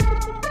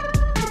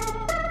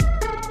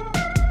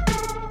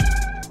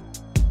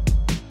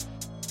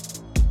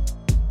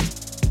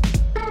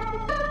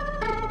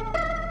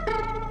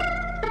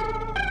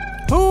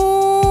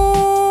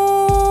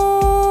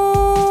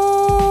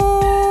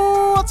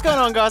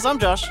on, guys? I'm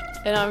Josh.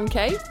 And I'm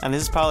Kate. And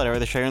this is Pilot Error,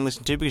 the show you're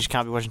listening to because you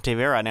can't be watching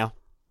TV right now.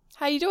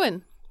 How you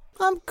doing?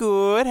 I'm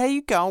good. How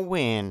you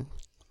going?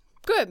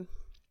 Good.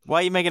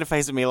 Why are you making a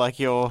face at me like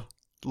you're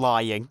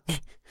lying?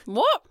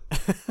 What?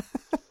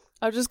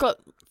 I've just got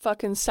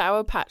fucking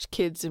Sour Patch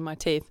Kids in my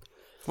teeth.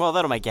 Well,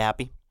 that'll make you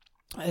happy.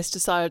 I just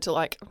decided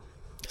to,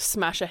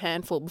 smash a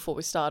handful before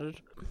we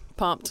started.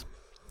 Pumped.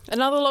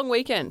 Another long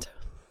weekend.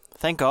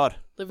 Thank God.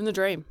 Living the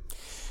dream.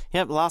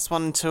 Yep, last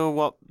one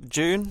until,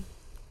 June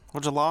or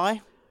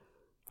July?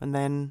 And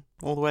then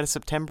all the way to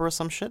September or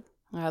some shit?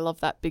 I love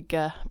that big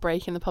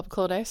break in the public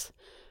holidays.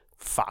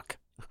 Fuck.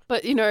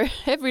 But,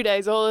 every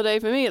day's a holiday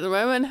for me at the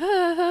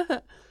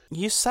moment.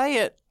 You say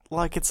it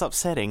like it's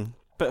upsetting,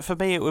 but for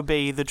me it would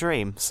be the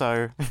dream,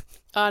 so...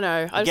 I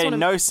know. You're getting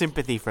no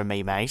sympathy from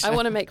me, mate. I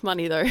want to make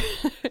money, though.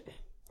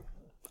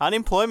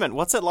 Unemployment,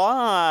 what's it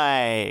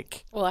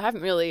like? Well, I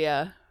haven't really...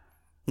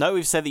 No,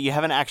 we've said that you're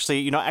not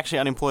actually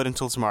unemployed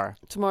until tomorrow.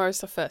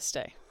 Tomorrow's the first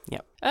day.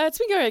 Yep. It's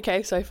been going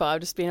okay so far. I've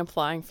just been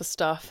applying for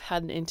stuff.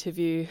 Had an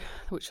interview,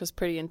 which was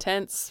pretty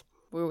intense.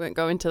 We won't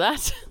go into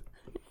that.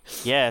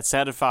 Yeah, it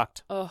sounded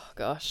fucked. Oh,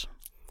 gosh.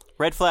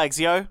 Red flags,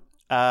 yo.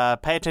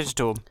 Pay attention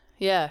to them.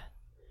 Yeah.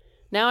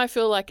 Now I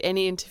feel like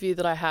any interview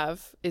that I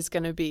have is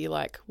going to be,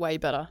 way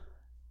better.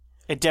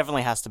 It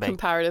definitely has to be.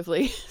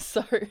 Comparatively.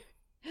 So,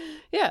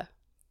 yeah.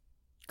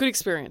 Good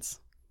experience.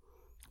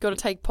 Got to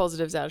take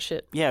positives out of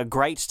shit. Yeah,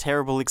 great,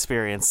 terrible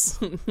experience.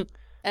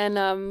 And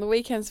the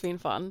weekend's been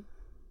fun.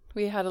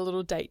 We had a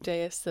little date day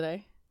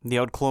yesterday. The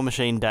old claw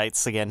machine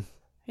dates again.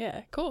 Yeah,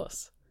 of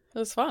course. It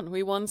was fun.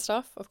 We won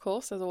stuff, of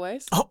course, as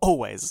always. Oh,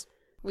 always.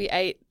 We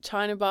ate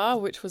China Bar,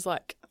 which was,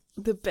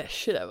 the best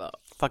shit ever.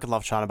 Fucking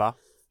love China Bar.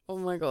 Oh,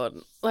 my God.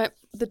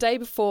 The day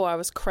before, I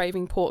was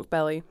craving pork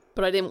belly,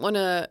 but I didn't want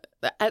to...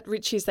 At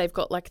Richie's, they've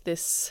got,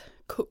 this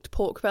cooked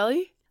pork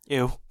belly.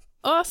 Ew.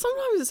 Oh,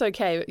 sometimes it's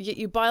okay. But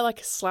you buy,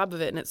 a slab of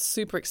it, and it's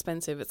super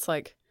expensive. It's,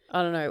 I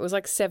don't know, it was,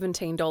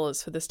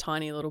 $17 for this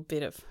tiny little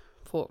bit of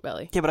pork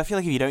belly. Yeah, but I feel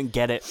like if you don't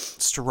get it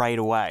straight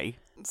away,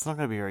 it's not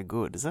going to be very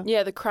good, is it?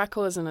 Yeah, the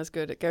crackle isn't as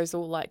good. It goes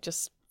all,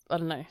 just, I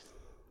don't know,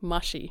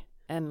 mushy.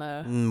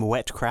 And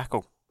wet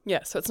crackle.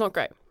 Yeah, so it's not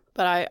great.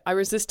 But I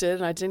resisted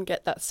and I didn't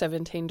get that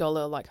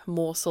 $17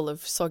 morsel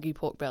of soggy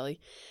pork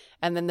belly.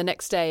 And then the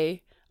next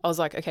day I was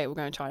like, okay, we're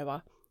going to China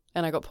Bar.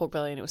 And I got pork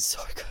belly and it was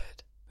so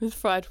good. With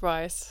fried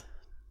rice.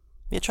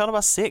 Yeah, China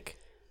Bar's sick.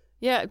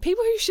 Yeah,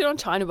 people who shit on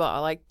China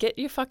Bar, get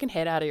your fucking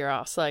head out of your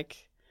ass.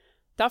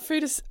 That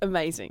food is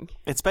amazing.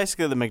 It's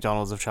basically the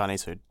McDonald's of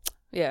Chinese food.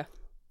 Yeah.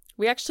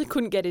 We actually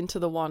couldn't get into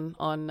the one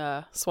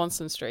on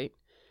Swanston Street.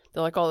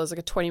 They're like, oh, there's a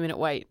 20-minute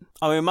wait.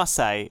 I mean, I must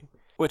say,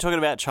 we're talking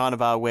about China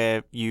Bar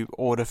where you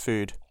order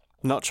food,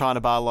 not China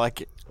Bar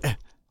like...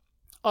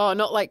 Oh,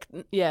 not like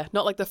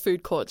the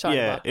food court China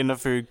Bar. Yeah, in the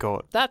food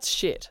court. That's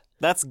shit.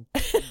 That's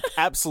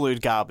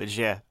absolute garbage,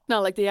 yeah.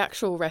 No, the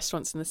actual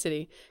restaurants in the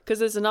city. Because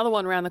there's another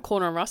one around the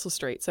corner on Russell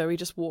Street, so we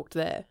just walked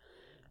there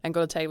and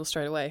got a table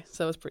straight away.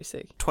 So it was pretty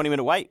sick.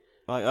 20-minute wait?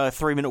 Like a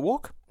 3-minute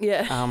walk?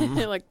 Yeah.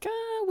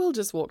 We'll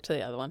just walk to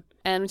the other one.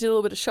 And we did a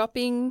little bit of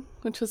shopping,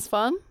 which was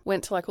fun.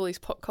 Went to all these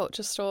pop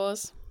culture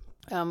stores.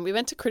 We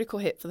went to Critical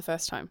Hit for the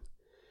first time.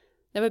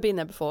 Never been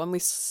there before, and we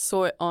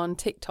saw it on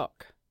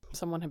TikTok.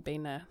 Someone had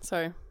been there.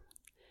 So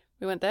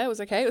we went there. It was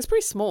okay. It was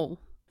pretty small.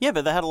 Yeah,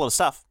 but they had a lot of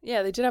stuff.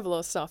 Yeah, they did have a lot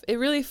of stuff. It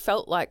really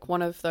felt like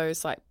one of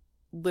those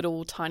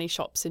little tiny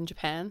shops in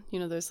Japan. You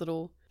know, those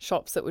little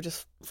shops that were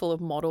just full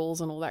of models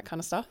and all that kind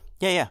of stuff.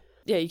 Yeah.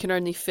 Yeah, you can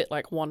only fit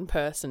one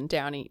person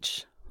down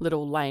each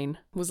little lane.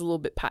 It was a little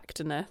bit packed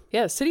in there.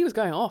 Yeah, the city was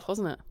going off,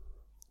 wasn't it?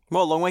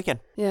 Well, long weekend.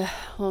 Yeah,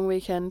 long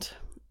weekend.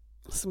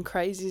 Some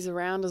crazies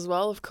around as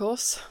well, of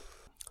course.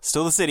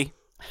 Still the city.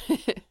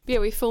 Yeah,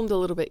 we filmed a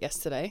little bit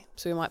yesterday,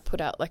 so we might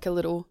put out a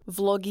little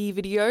vloggy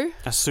video.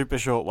 A super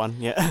short one,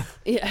 yeah.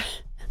 Yeah.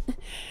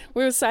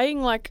 We were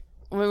saying when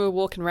we were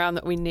walking around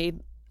that we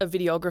need a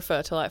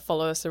videographer to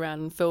follow us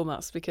around and film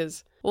us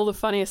because all the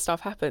funniest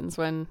stuff happens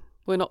when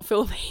we're not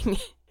filming.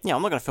 Yeah,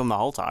 I'm not going to film the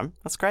whole time.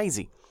 That's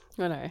crazy.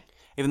 I know.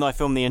 Even though I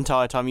filmed the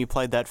entire time you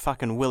played that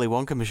fucking Willy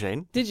Wonka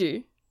machine. Did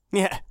you?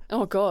 Yeah.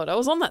 Oh, God. I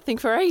was on that thing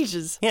for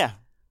ages. Yeah.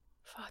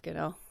 Fucking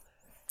hell.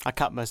 I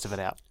cut most of it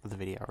out of the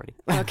video already.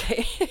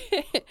 Okay.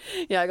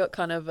 Yeah, I got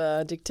kind of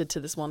addicted to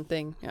this one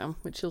thing,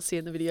 which you'll see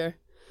in the video.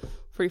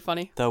 Pretty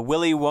funny. The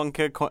Willy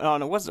Wonka coin... Oh,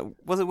 no, was it?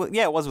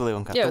 Yeah, it was Willy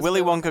Wonka. Yeah, the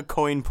Willy Wonka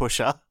coin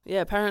pusher.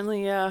 Yeah,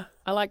 apparently I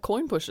like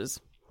coin pushers.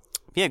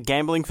 Yeah,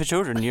 gambling for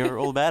children. You're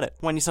all about it.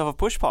 Win yourself a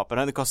push pop. It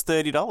only costs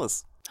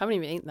 $30. Haven't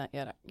even eaten that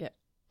yet,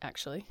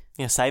 actually.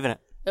 Yeah, saving it.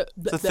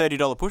 It's a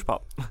 $30 push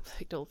pop.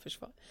 $30 push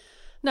pop.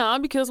 No,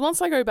 because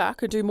once I go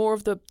back and do more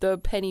of the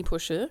penny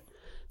pusher,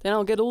 then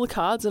I'll get all the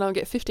cards and I'll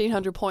get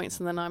 1,500 points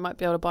and then I might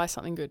be able to buy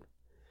something good.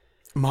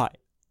 Might.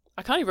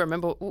 I can't even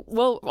remember.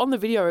 Well, on the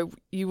video,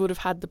 you would have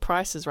had the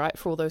prices, right,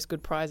 for all those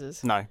good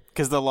prizes. No,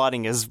 because the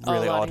lighting is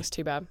really the odd. lighting's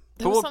too bad.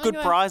 But what good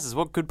prizes?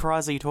 What good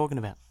prize are you talking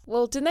about?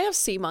 Well, didn't they have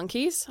sea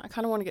monkeys? I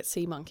kind of want to get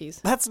sea monkeys.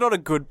 That's not a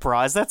good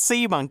prize. That's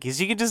sea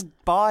monkeys. You can just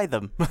buy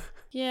them.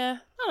 Yeah,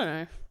 I don't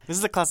know. This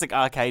is the classic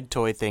arcade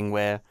toy thing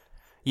where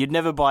You'd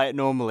never buy it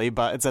normally,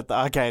 but it's at the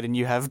arcade and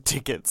you have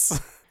tickets.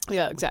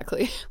 Yeah,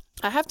 exactly.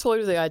 I have toyed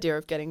with the idea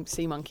of getting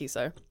sea monkeys,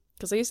 though,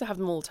 because I used to have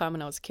them all the time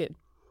when I was a kid.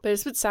 But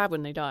it's a bit sad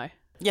when they die.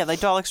 Yeah, they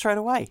die like straight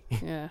away.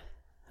 Yeah,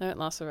 they don't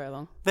last for very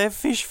long. They're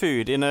fish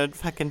food in a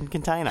fucking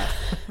container.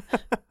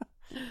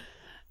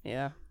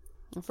 Yeah,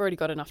 I've already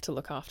got enough to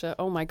look after.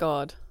 Oh my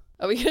God.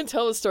 Are we going to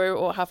tell the story of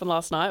what happened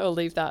last night or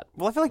leave that?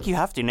 Well, I feel like you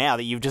have to now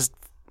that you've just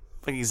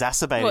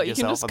exacerbated Well, you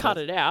yourself. can just cut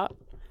it out.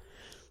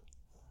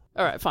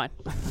 All right, fine.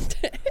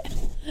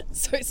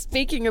 So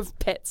speaking of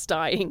pets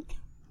dying,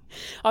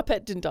 our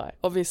pet didn't die,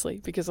 obviously,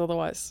 because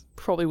otherwise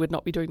probably would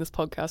not be doing this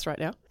podcast right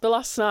now. But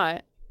last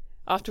night,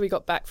 after we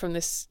got back from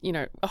this,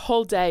 a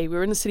whole day, we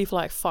were in the city for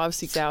like 5 or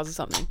 6 hours or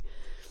something.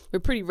 We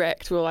were pretty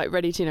wrecked. We were like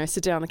ready to,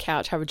 sit down on the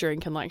couch, have a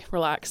drink and like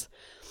relax.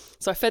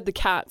 So I fed the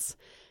cats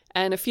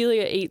and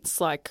Ophelia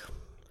eats like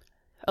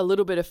a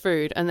little bit of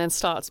food and then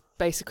starts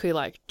basically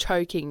like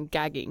choking,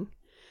 gagging.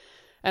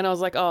 And I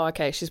was like, oh,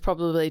 okay, she's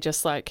probably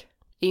just like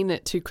eaten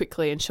it too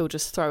quickly and she'll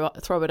just throw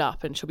it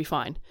up and she'll be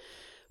fine.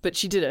 But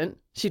she didn't.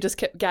 She just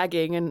kept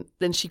gagging and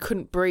then she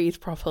couldn't breathe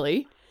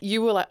properly.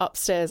 You were like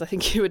upstairs. I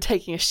think you were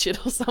taking a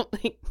shit or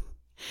something.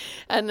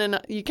 And then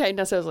you came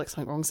downstairs like,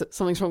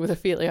 something's wrong with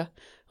Ophelia.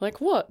 I'm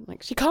like, what?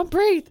 Like, she can't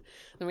breathe.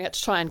 And we had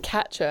to try and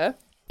catch her.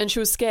 And she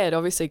was scared,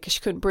 obviously, because she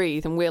couldn't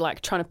breathe. And we're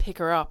like trying to pick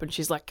her up and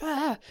she's like,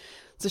 ah.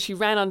 So she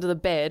ran under the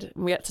bed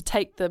and we had to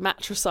take the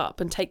mattress up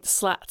and take the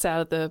slats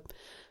out of the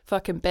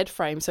fucking bed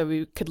frame so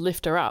we could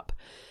lift her up.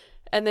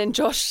 And then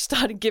Josh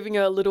started giving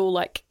her a little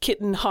like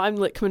kitten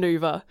Heimlich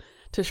maneuver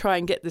to try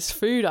and get this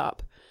food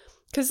up.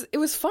 Because it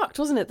was fucked,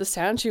 wasn't it? The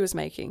sound she was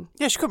making.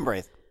 Yeah, she couldn't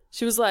breathe.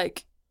 She was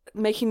like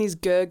making these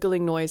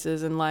gurgling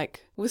noises and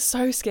like, it was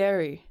so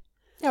scary.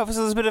 Yeah,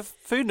 obviously there's a bit of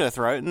food in her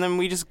throat and then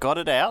we just got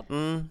it out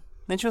and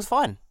then she was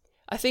fine.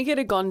 I think it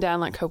had gone down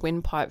like her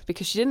windpipe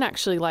because she didn't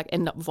actually like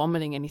end up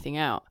vomiting anything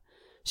out.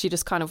 She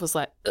just kind of was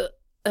like,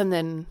 and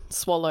then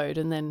swallowed.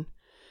 And then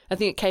I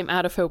think it came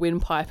out of her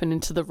windpipe and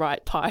into the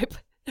right pipe.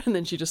 And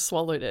then she just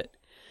swallowed it.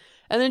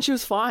 And then she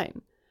was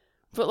fine.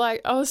 But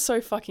like, I was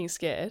so fucking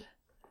scared.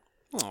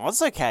 Oh,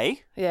 it's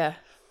okay. Yeah.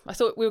 I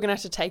thought we were going to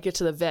have to take her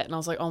to the vet. And I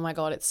was like, oh my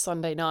God, it's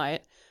Sunday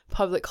night.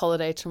 Public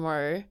holiday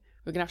tomorrow.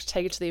 We're going to have to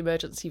take her to the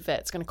emergency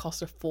vet. It's going to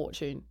cost a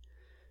fortune.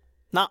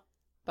 Nah.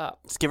 But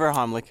just give her a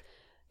Heimlich.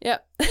 Yeah.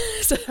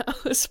 So I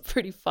was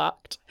pretty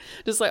fucked.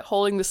 Just like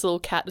holding this little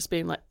cat, just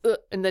being like,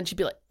 and then she'd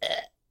be like,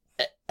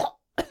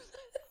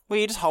 Well,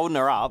 you're just holding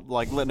her up,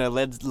 like letting her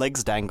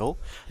legs dangle,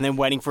 and then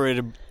waiting for her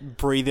to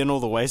breathe in all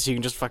the way so you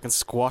can just fucking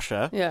squash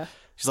her. Yeah.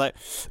 She's like,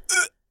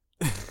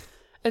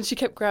 and she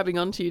kept grabbing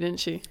onto you, didn't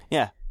she?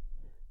 Yeah.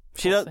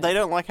 They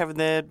don't like having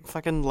their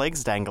fucking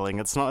legs dangling.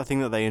 It's not a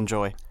thing that they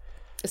enjoy.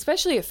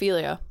 Especially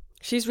Ophelia.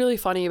 She's really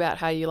funny about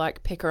how you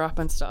like pick her up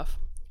and stuff.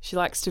 She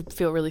likes to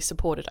feel really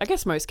supported. I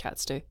guess most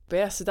cats do. But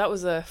yeah, so that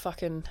was a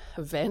fucking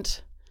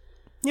event.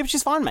 Yeah, but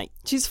she's fine, mate.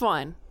 She's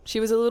fine. She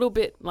was a little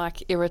bit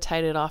like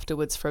irritated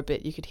afterwards for a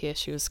bit. You could hear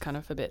she was kind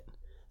of a bit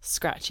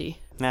scratchy.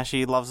 Now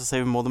she loves us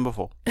even more than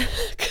before.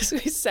 Because we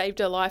saved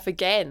her life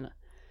again.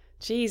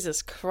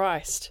 Jesus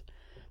Christ.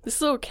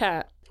 This little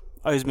cat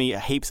owes me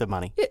heaps of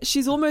money. Yeah,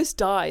 she's almost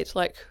died,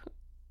 like,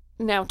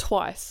 now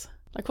twice.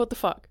 Like, what the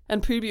fuck?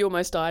 And Poobie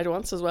almost died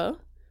once as well.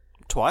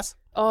 Twice?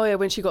 Oh, yeah,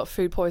 when she got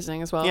food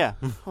poisoning as well. Yeah.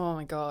 Oh,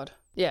 my God.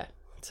 Yeah.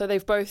 So they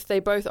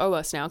both owe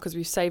us now because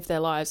we've saved their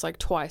lives, like,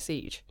 twice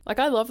each. Like,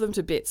 I love them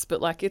to bits,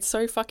 but, like, it's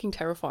so fucking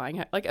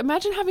terrifying. Like,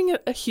 imagine having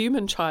a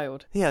human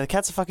child. Yeah, the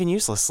cats are fucking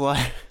useless.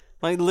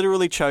 Like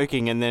literally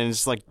choking and then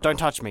it's like, don't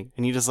touch me.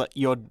 And you just like,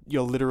 you're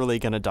literally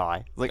going to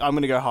die. Like, I'm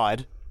going to go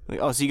hide. Like,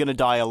 oh, so you're going to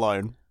die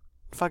alone.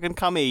 Fucking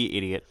come here, you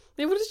idiot.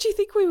 Yeah, what did you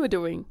think we were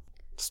doing?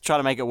 Just try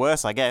to make it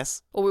worse, I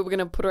guess. Or we were going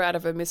to put her out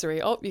of her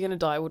misery. Oh, you're going to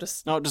die. We'll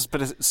just... No, just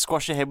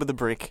squash your head with a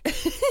brick.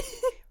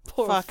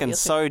 Poor fucking Ophelia.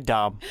 so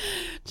dumb.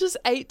 Just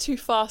ate too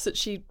fast that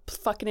she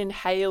fucking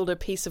inhaled a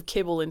piece of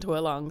kibble into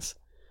her lungs.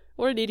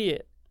 What an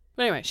idiot.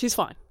 But anyway, she's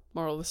fine.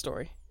 Moral of the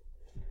story.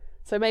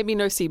 So maybe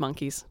no sea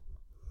monkeys.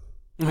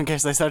 In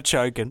case they start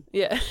choking.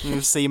 Yeah.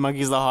 Sea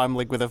monkeys the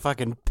Heimlich with a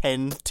fucking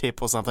pen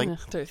tip or something. I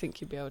don't think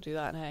you'd be able to do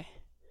that, hey.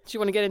 Do you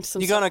want to get into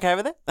some... You going okay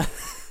over there?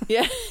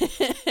 Yeah.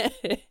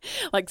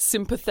 Like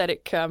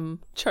sympathetic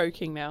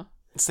choking now.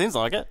 It seems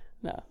like it.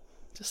 No.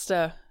 Just,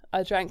 I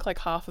drank like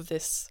half of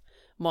this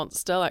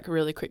monster like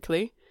really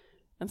quickly.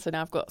 And so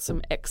now I've got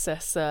some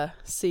excess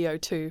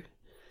CO2.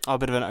 Oh, a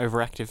bit of an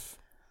overactive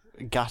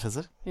gut, is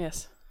it?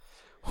 Yes.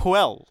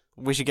 Well,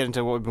 we should get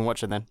into what we've been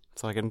watching then.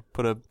 So I can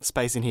put a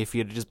space in here for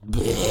you to just...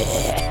 What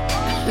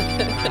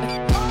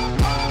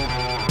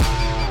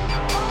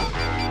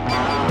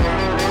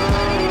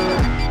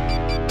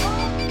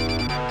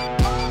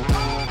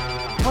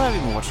have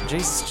you been watching?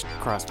 Jesus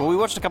Christ. Well, we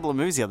watched a couple of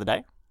movies the other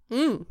day.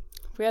 We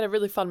had a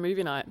really fun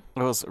movie night.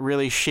 It was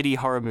really shitty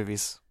horror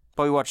movies.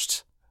 But we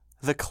watched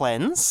The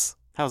Cleanse.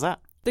 How was that?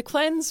 The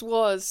Cleanse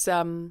was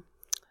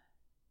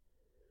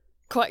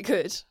quite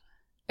good.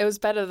 It was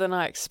better than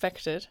I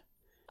expected.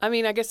 I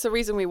mean, I guess the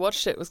reason we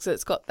watched it was because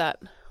it's got that...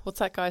 What's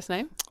that guy's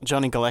name?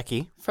 Johnny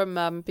Galecki.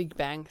 From Big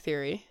Bang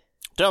Theory.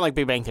 Don't like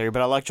Big Bang Theory,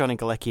 but I like Johnny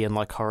Galecki and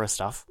like horror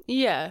stuff.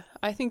 Yeah,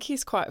 I think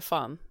he's quite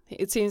fun.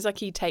 It seems like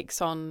he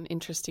takes on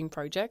interesting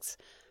projects.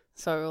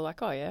 So we're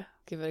like, oh yeah,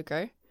 give it a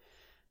go.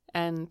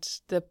 And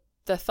the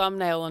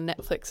thumbnail on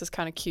Netflix is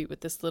kind of cute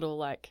with this little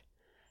like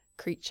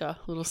creature,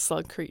 little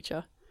slug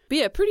creature. But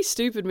yeah, pretty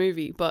stupid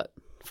movie, but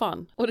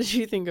fun. What did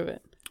you think of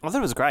it? I thought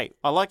it was great.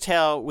 I liked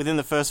how within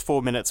the first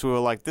 4 minutes we were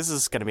like, this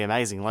is going to be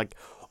amazing. Like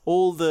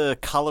all the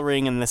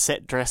colouring and the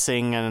set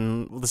dressing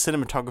and the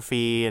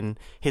cinematography and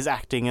his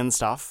acting and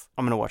stuff.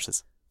 I'm going to watch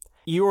this.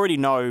 You already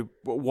know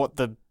what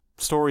the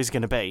story's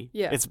going to be.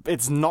 Yeah.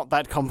 It's not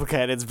that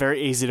complicated. It's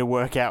very easy to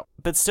work out.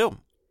 But still,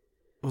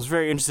 I was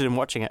very interested in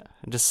watching it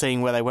and just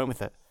seeing where they went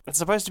with it. It's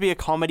supposed to be a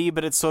comedy,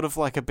 but it's sort of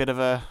like a bit of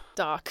a...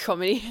 Dark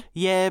comedy.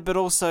 Yeah, but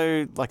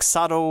also like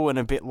subtle and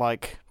a bit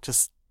like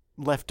just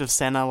left of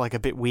centre, like a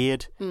bit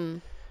weird.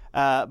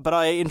 But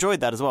I enjoyed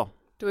that as well.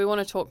 Do we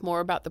want to talk more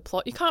about the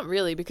plot? You can't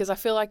really, because I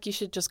feel like you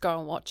should just go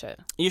and watch it.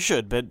 You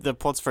should, but the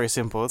plot's very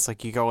simple. It's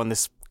like you go on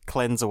this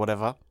cleanse or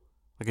whatever,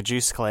 like a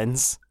juice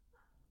cleanse,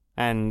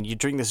 and you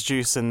drink this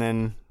juice and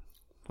then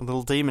a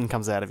little demon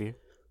comes out of you.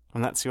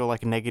 And that's your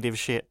like negative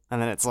shit.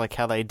 And then it's like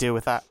how they deal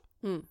with that.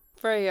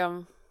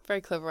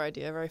 Very clever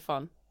idea, very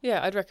fun.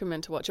 Yeah, I'd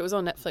recommend to watch it. It was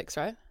on Netflix,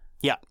 right?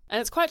 Yeah. And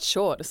it's quite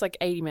short. It's like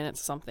 80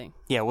 minutes or something.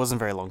 Yeah, it wasn't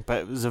very long, but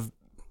it was a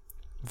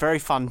very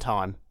fun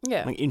time.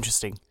 Yeah. Like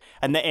interesting.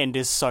 And the end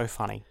is so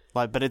funny.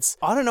 Like, but it's,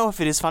 I don't know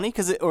if it is funny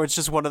or it's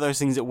just one of those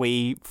things that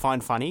we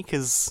find funny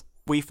because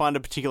we find a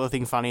particular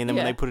thing funny and then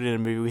when they put it in a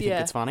movie, we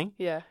think it's funny.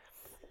 Yeah.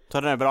 So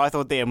I don't know, but I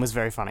thought the end was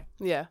very funny.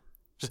 Yeah.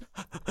 Just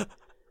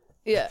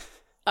yeah.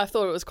 I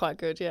thought it was quite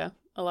good, yeah.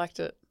 I liked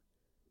it.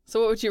 So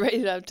what would you rate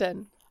it out of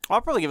 10?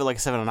 I'd probably give it like a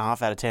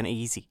 7.5 out of 10,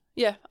 easy.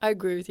 Yeah, I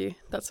agree with you.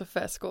 That's a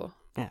fair score.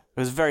 Yeah, it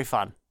was very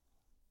fun.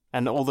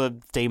 And all the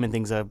demon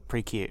things are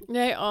pretty cute.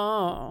 Yeah,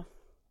 oh.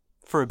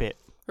 For a bit.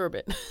 For a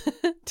bit.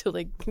 Till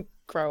they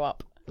grow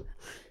up.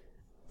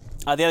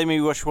 The other movie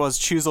we watched was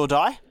Choose or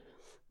Die.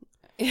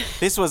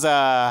 This was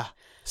a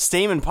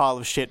steaming pile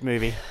of shit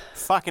movie.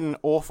 Fucking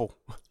awful.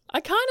 I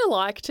kind of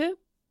liked it,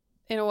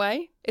 in a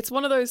way. It's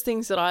one of those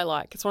things that I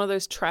like. It's one of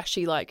those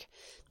trashy, like,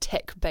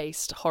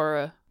 tech-based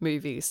horror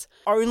movies.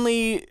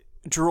 Only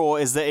draw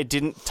is that it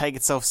didn't take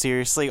itself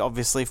seriously,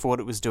 obviously, for what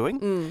it was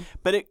doing.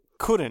 But it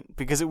couldn't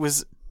because it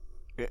was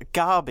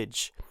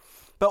garbage.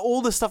 But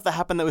all the stuff that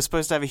happened that was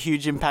supposed to have a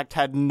huge impact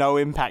had no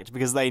impact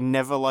because they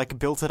never, like,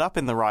 built it up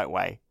in the right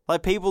way.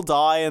 Like, people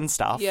die and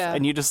stuff,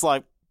 and you're just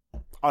like,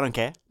 I don't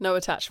care. No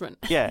attachment.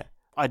 Yeah,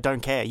 I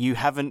don't care. You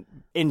haven't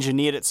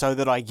engineered it so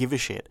that I give a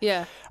shit.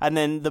 Yeah. And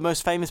then the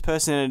most famous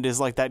person in it is,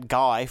 like, that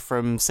guy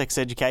from Sex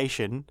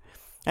Education.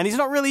 And he's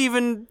not really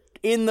even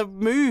in the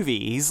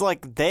movie. He's,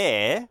 like,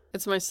 there.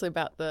 It's mostly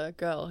about the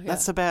girl, yeah.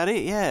 That's about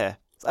it, yeah.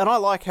 And I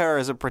like her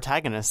as a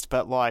protagonist,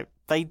 but, like,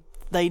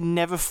 they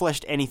never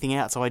fleshed anything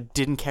out, so I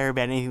didn't care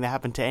about anything that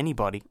happened to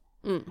anybody.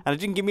 And it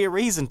didn't give me a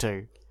reason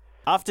to.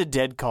 After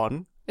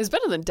DeadCon... It's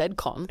better than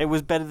DeadCon. It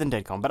was better than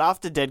DeadCon. But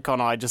after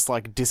DeadCon, I just,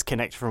 like,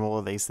 disconnect from all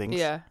of these things.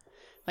 Yeah.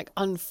 Like,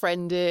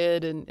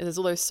 Unfriended, and there's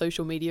all those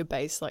social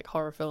media-based, like,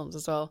 horror films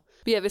as well.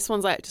 But yeah, this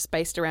one's, like, just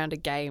based around a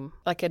game.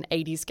 Like an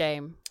 80s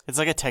game. It's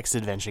like a text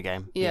adventure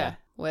game. Yeah.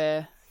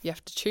 Where you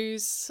have to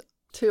choose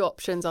 2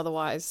 options,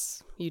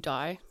 otherwise you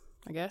die,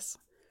 I guess.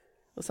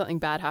 Or something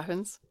bad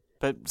happens.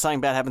 But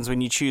something bad happens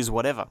when you choose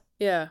whatever.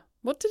 Yeah.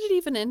 What did it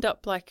even end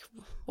up like?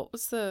 What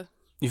was the...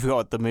 You forgot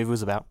what the movie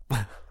was about.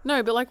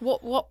 No, but like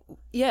what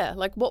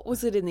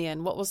was it in the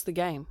end? What was the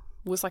game?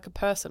 It was like a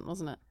person,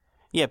 wasn't it?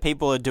 Yeah,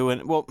 people are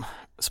doing... Well,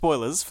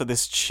 spoilers for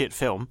this shit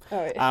film.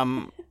 Oh,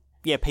 yeah.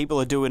 Yeah, people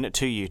are doing it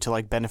to you to,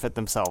 like, benefit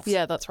themselves.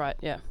 Yeah, that's right.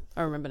 Yeah,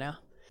 I remember now.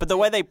 But the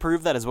way they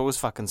proved that as well was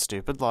fucking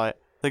stupid. Like,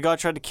 the guy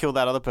tried to kill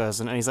that other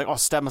person and he's like, oh,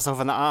 stab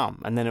myself in the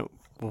arm. And then it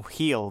will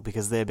heal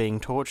because they're being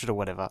tortured or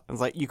whatever. It's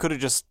like, you could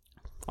have just,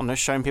 I don't know,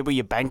 shown people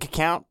your bank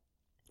account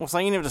or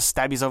something. You never just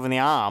stab yourself in the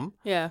arm.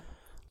 Yeah.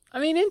 I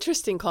mean,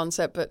 interesting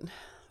concept, but,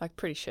 like,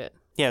 pretty shit.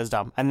 Yeah, it was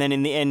dumb. And then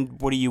in the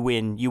end, what do you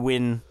win? You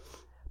win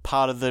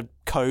part of the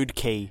code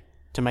key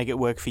to make it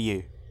work for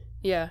you.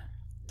 Yeah.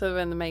 So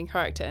then the main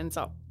character ends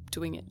up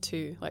doing it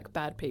to, like,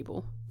 bad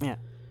people. Yeah.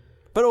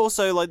 But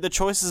also, like, the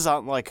choices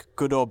aren't, like,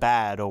 good or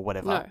bad or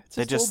whatever. No,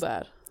 they're just all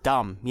bad.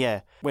 Dumb,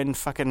 yeah. When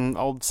fucking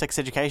old Sex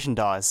Education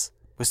dies,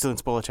 we're still in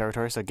spoiler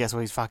territory, so guess what,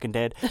 he's fucking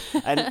dead.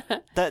 And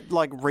that,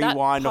 like,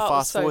 rewind or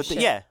fast forward.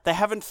 Yeah, they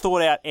haven't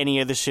thought out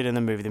any of the shit in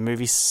the movie. The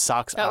movie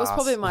sucks That was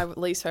probably my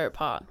least favorite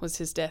part, was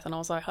his death. And I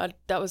was like,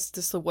 that was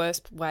just the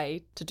worst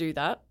way to do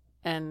that.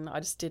 And I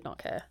just did not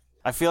care.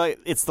 I feel like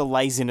it's the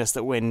laziness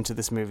that went into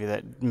this movie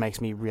that makes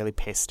me really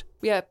pissed.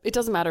 Yeah, it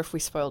doesn't matter if we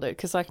spoiled it,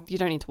 because, like, you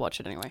don't need to watch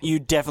it anyway. You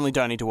definitely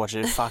don't need to watch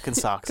it. It fucking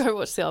sucks. Go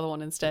watch the other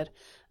one instead.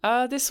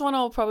 This one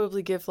I'll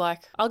probably give,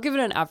 like... I'll give it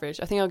an average.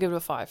 I think I'll give it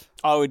a 5.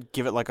 I would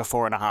give it, like, a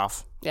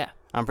 4.5. Yeah.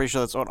 I'm pretty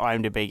sure that's what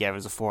IMDb gave it,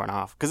 as a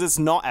 4.5. Because it's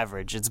not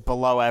average. It's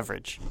below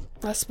average.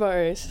 I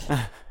suppose.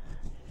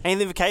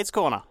 Anything for Kate's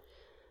Corner?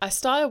 I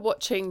started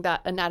watching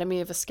that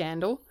Anatomy of a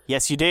Scandal.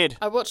 Yes, you did.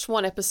 I watched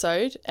one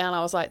episode, and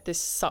I was like, this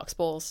sucks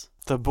balls.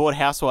 The Bored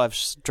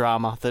Housewives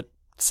drama that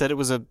said it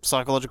was a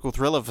psychological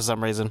thriller for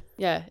some reason.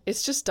 Yeah,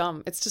 it's just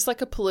dumb. It's just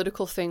like a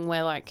political thing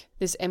where like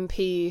this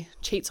MP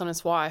cheats on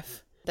his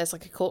wife. There's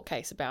like a court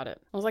case about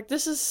it. I was like,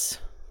 this is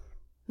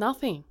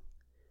nothing.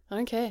 I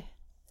don't care.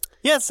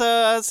 Yeah,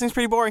 it seems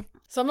pretty boring.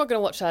 So I'm not going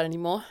to watch that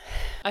anymore.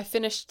 I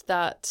finished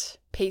that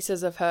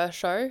Pieces of Her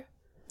show.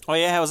 Oh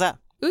yeah, how was that?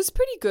 It was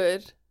pretty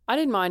good. I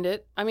didn't mind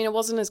it. I mean, it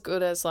wasn't as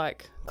good as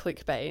like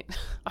Clickbait.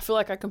 I feel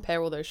like I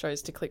compare all those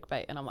shows to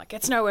Clickbait and I'm like,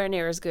 it's nowhere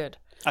near as good.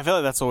 I feel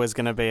like that's always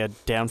going to be a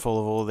downfall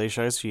of all of these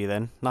shows for you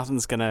then.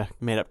 Nothing's going to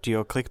meet up to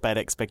your clickbait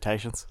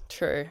expectations.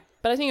 True.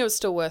 But I think it was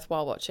still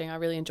worthwhile watching. I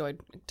really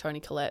enjoyed Toni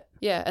Collette.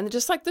 Yeah, and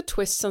just like the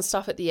twists and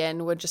stuff at the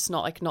end were just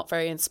not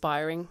very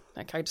inspiring.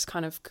 Like I just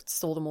kind of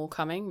saw them all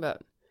coming,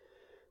 but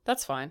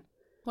that's fine.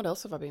 What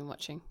else have I been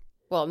watching?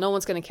 Well, no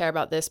one's going to care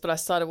about this, but I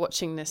started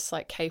watching this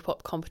like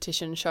K-pop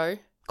competition show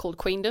called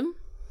Queendom.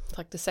 It's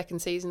like the second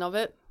season of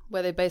it,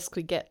 where they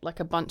basically get like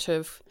a bunch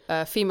of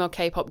female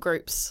K-pop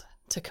groups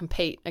to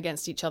compete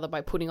against each other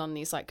by putting on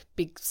these like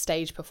big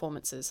stage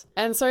performances.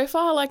 And so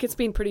far, like it's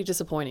been pretty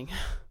disappointing.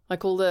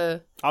 Like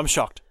I'm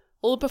shocked.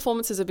 All the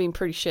performances have been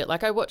pretty shit.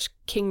 Like I watched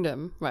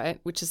Kingdom, right,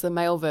 which is the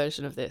male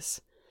version of this.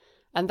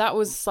 And that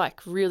was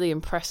like really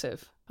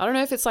impressive. I don't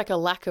know if it's like a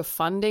lack of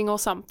funding or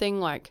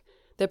something. Like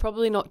they're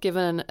probably not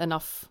given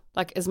enough,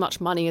 like as much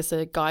money as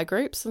the guy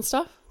groups and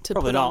stuff to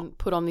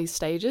put on these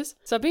stages.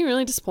 So I've been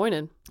really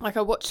disappointed. Like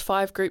I watched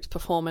 5 groups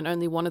perform and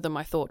only one of them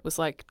I thought was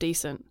like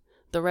decent.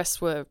 The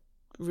rest were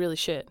really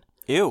shit.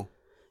 Ew.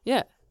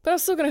 Yeah.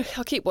 But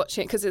I'll keep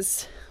watching it because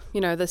it's,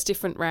 there's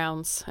different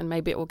rounds and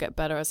maybe it will get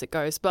better as it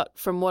goes. But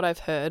from what I've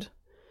heard,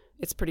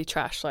 it's pretty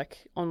trash.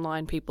 Like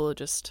online people are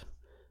just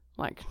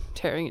like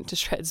tearing it to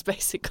shreds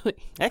basically.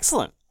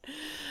 Excellent.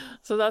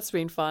 So that's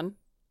been fun.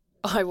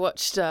 I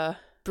watched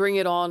Bring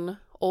It On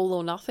All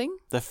or Nothing.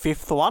 The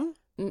 5th one?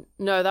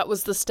 No, that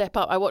was the Step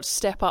Up. I watched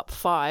Step Up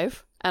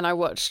 5 and I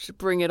watched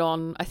Bring It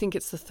On. I think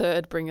it's the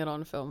 3rd Bring It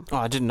On film. Oh,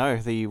 I didn't know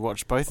that you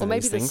watched both of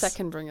these things. Or maybe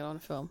the 2nd Bring It On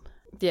film.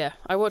 Yeah,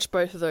 I watched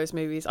both of those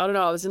movies. I don't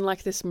know, I was in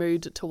like this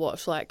mood to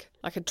watch like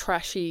a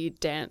trashy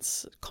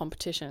dance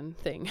competition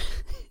thing.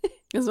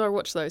 And so I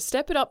watched those.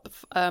 Step It Up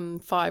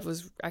 5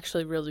 was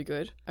actually really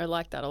good. I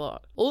liked that a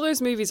lot. All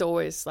those movies are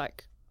always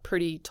like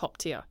pretty top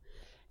tier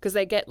because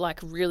they get like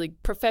really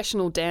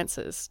professional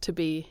dancers to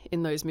be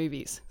in those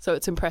movies. So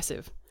it's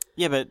impressive.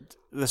 Yeah, but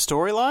the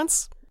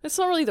storylines? It's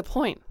not really the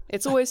point.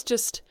 It's always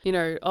just,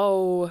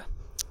 a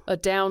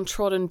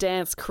downtrodden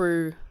dance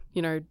crew,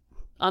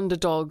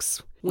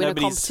 underdogs win a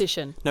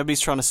competition. Nobody's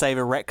trying to save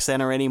a rec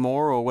centre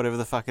anymore or whatever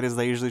the fuck it is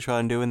they usually try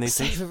and do in these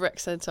things. Save a rec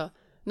centre.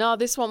 No,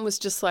 this one was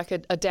just like a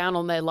down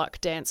on their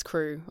luck dance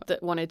crew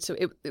that wanted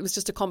to... It was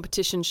just a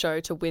competition show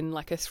to win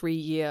like a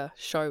 3-year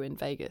show in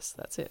Vegas.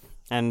 That's it.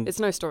 And it's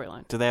no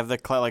storyline. Do they have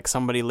like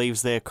somebody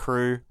leaves their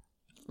crew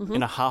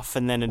in a huff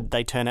and then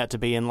they turn out to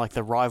be in like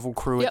the rival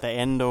crew at the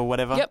end or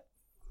whatever? Yep.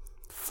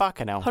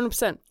 Fucking hell.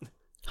 100%.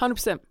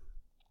 100%.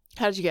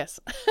 How did you guess?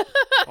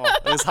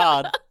 It was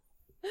hard.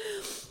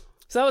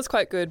 So that was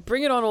quite good.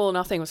 Bring It On All or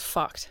Nothing was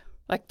fucked.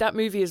 Like that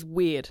movie is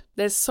weird.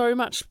 There's so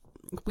much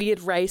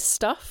weird race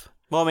stuff.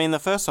 Well, I mean, the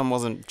first one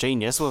wasn't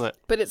genius, was it?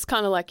 But it's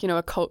kind of like,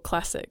 a cult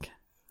classic.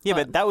 Yeah,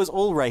 but that was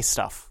all race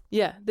stuff.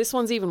 Yeah, this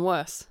one's even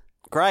worse.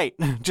 Great.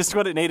 Just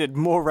what it needed,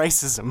 more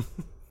racism.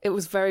 It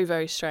was very,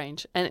 very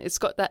strange. And it's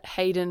got that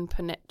Hayden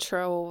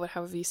Panettiere, or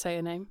however you say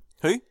her name.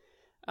 Who?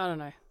 I don't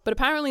know. But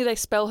apparently they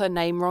spell her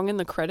name wrong in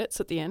the credits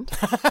at the end.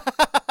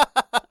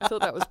 I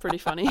thought that was pretty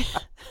funny.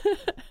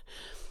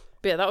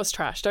 But yeah, that was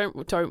trash. Don't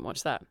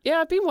watch that. Yeah,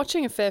 I've been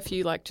watching a fair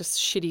few like just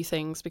shitty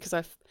things because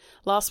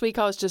last week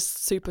I was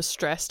just super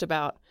stressed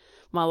about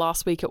my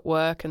last week at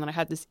work and then I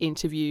had this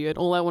interview and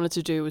all I wanted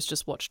to do was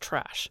just watch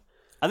trash.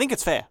 I think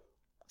it's fair.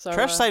 So,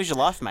 trash saves your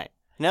life, mate.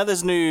 Now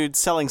there's new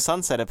Selling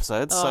Sunset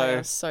episodes, so... I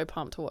was so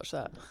pumped to watch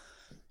that.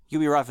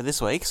 You'll be right for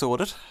this week,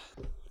 sorted.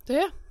 So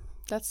yeah,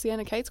 that's the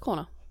end of Kate's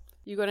Corner.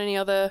 You got any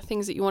other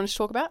things that you wanted to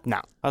talk about?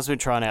 No. I've been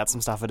trying out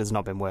some stuff that has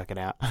not been working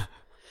out.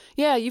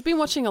 Yeah, you've been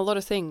watching a lot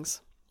of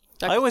things.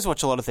 I always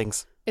watch a lot of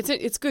things.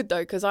 It's good, though,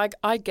 because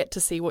I get to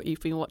see what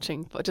you've been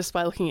watching just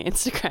by looking at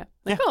Instagram.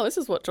 Like, oh, this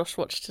is what Josh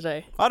watched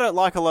today. I don't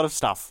like a lot of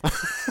stuff.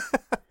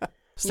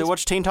 Still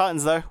watch Teen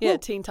Titans, though. Yeah,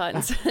 Teen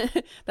Titans.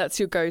 That's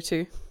your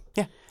go-to.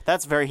 Yeah,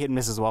 that's very hit and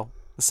miss as well.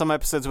 There's some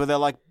episodes where they're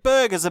like,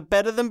 burgers are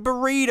better than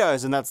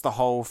burritos, and that's the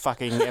whole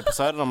fucking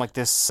episode. And I'm like,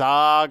 this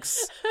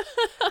sucks.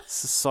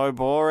 This is so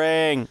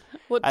boring.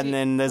 What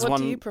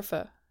do you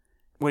prefer?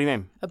 What do you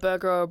mean? A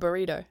burger or a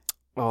burrito?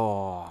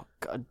 Oh,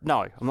 God,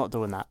 no, I'm not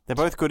doing that. They're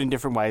both good in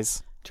different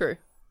ways. True.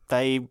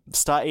 They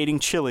start eating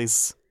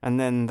chilies, and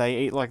then they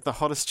eat like the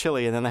hottest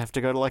chili, and then they have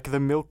to go to like the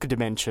milk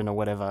dimension or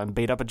whatever and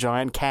beat up a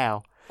giant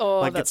cow.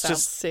 Oh, like, that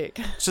sounds sick.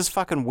 It's just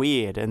fucking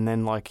weird. And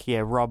then like,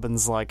 yeah,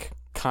 Robin's like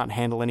can't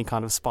handle any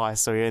kind of spice,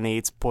 so he only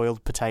eats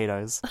boiled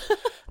potatoes.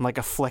 And like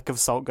a fleck of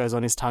salt goes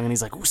on his tongue, and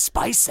he's like, ooh,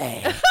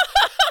 spicy.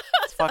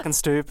 It's fucking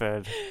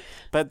stupid.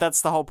 But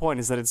that's the whole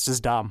point, is that it's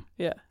just dumb.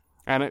 Yeah.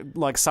 And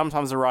like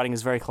sometimes the writing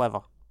is very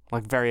clever.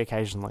 Like, very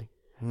occasionally.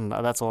 And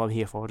that's all I'm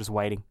here for, just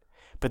waiting.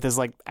 but there's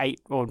like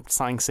 8 or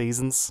something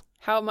seasons.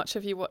 How much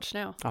have you watched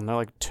now? I don't know,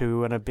 like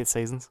 2 and a bit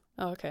seasons.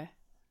 Oh, okay.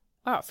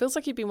 Wow, it feels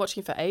like you've been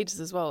watching for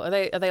ages as well. Are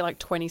they like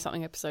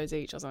 20-something episodes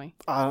each or something?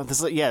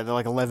 They're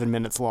like 11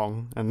 minutes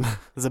long, and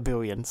there's a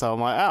billion. So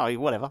I'm like, oh,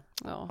 whatever.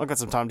 Oh. I've got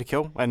some time to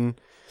kill,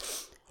 and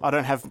I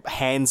don't have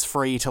hands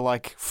free to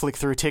like flick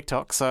through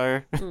TikTok,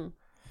 so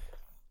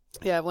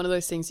Yeah, one of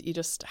those things that you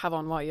just have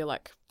on while you're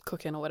like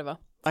cooking or whatever.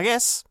 I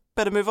guess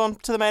better move on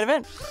to the main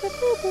event.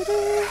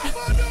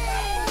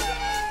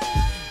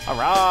 All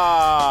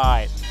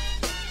right.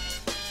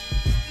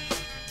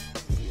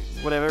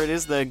 Whatever it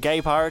is, the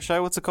gay pirate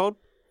show, what's it called?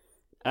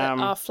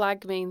 Our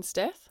flag means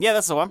death. Yeah,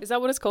 that's the one. Is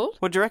that what it's called?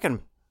 What do you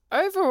reckon?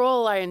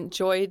 Overall, I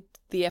enjoyed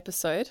the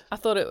episode. I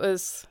thought it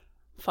was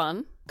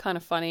fun, kind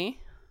of funny.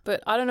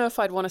 But I don't know if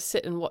I'd want to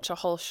sit and watch a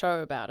whole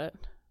show about it.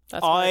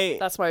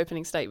 That's my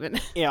opening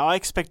statement. Yeah, I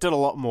expected a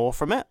lot more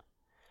from it.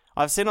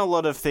 I've seen a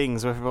lot of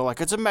things where people are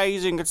like, it's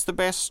amazing, it's the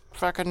best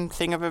fucking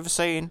thing I've ever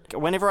seen.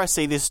 Whenever I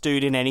see this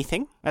dude in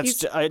anything,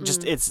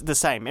 it's the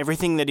same.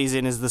 Everything that he's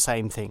in is the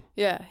same thing.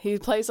 Yeah, he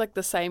plays like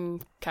the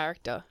same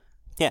character.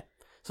 Yeah.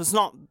 So it's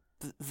not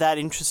that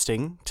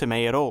interesting to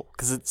me at all,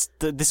 because it's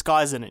this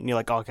guy's in it, and you're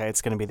like, oh, okay,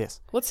 it's going to be this.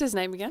 What's his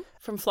name again?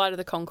 From Flight of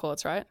the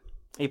Conchords, right?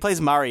 He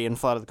plays Murray in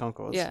Flight of the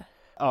Conchords. Yeah.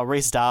 Oh,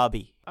 Rhys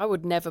Darby. I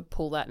would never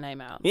pull that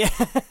name out. Yeah,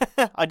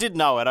 I did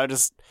know it. I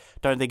just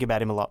don't think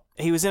about him a lot.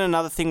 He was in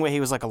another thing where he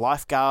was like a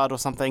lifeguard or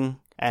something.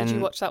 And Did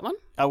you watch that one?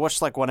 I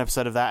watched like one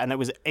episode of that, and it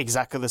was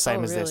exactly the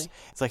same as this. Really?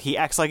 It's like he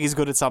acts like he's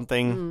good at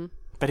something,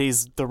 but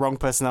he's the wrong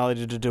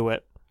personality to do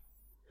it.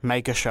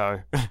 Make a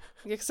show. Yeah,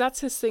 because that's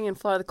his thing in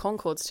Flight of the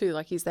Conchords too.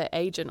 Like he's their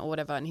agent or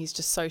whatever, and he's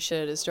just so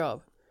shit at his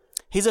job.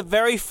 He's a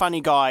very funny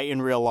guy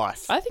in real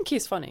life. I think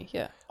he's funny,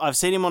 yeah. I've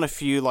seen him on a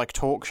few like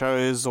talk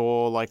shows,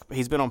 or like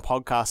he's been on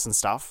podcasts and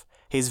stuff.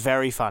 He's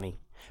very funny,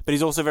 but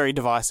he's also very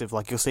divisive.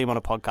 Like you'll see him on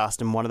a podcast,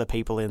 and one of the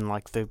people in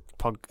like the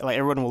like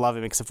everyone will love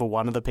him except for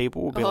one of the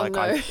people will be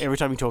every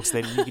time he talks,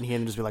 then you can hear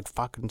him just be like,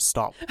 "Fucking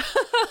stop."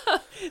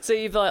 So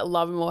you like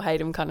love him or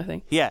hate him kind of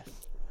thing. Yeah,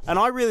 and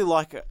I really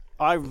like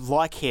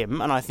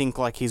him, and I think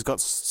like he's got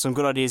some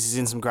good ideas. He's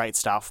in some great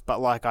stuff,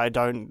 but like I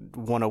don't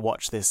want to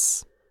watch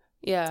this.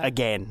 Yeah.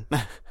 Again.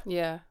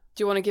 Yeah.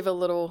 Do you want to give a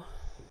little?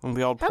 On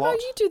the old How plot.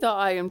 about you do the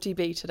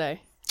IMDb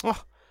today?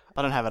 Oh,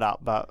 I don't have it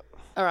up, but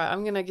All right,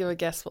 I'm gonna give a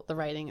guess what the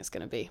rating is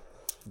gonna be.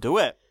 do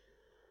it.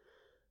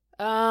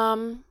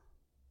 I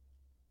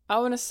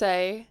want to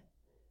say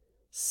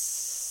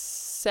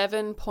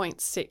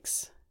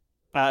 7.6.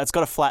 It's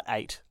got a flat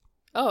 8.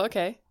 Oh,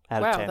 okay.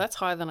 Out of Wow, 10. that's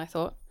higher than I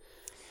thought.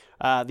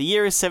 The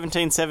year is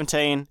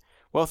 1717.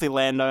 Wealthy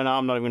landowner,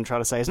 I'm not even going to try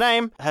to say his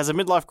name, has a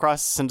midlife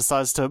crisis and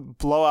decides to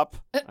blow up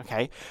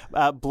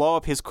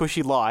his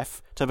cushy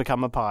life to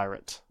become a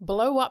pirate.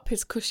 Blow up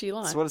his cushy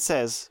life. That's what it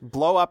says.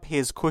 Blow up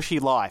his cushy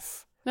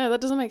life. No,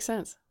 that doesn't make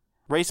sense.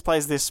 Reese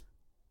plays this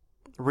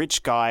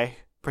rich guy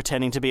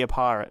pretending to be a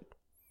pirate.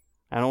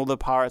 And all the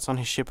pirates on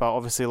his ship are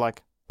obviously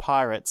like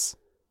pirates.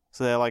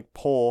 So they're like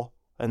poor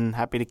and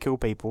happy to kill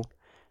people.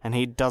 And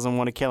he doesn't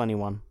want to kill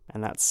anyone.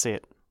 And that's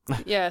it.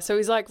 Yeah, so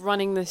he's like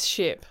running this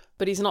ship,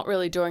 but he's not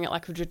really doing it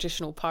like a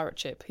traditional pirate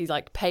ship. He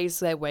like pays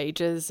their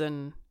wages,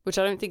 and which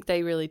I don't think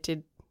they really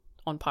did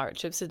on pirate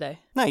ships, did they?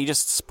 No, you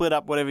just split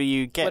up whatever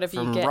you get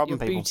from robbing your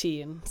people.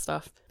 booty and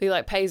stuff. He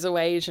like pays a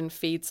wage and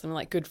feeds them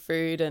like good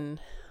food and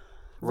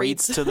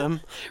Reads to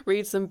them.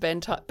 reads them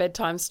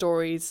bedtime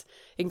stories,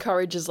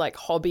 encourages like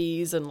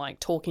hobbies and like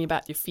talking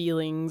about your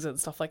feelings and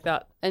stuff like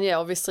that. And yeah,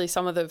 obviously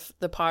some of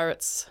the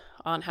pirates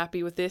aren't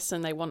happy with this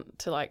and they want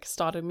to like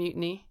start a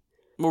mutiny.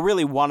 Well,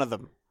 really one of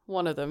them.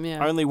 One of them,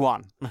 yeah. Only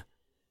one.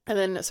 And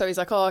then so he's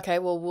like, oh, okay,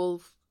 well,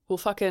 we'll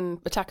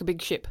fucking attack a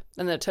big ship.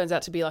 And then it turns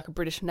out to be like a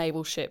British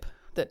naval ship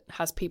that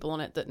has people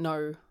on it that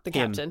know the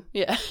captain.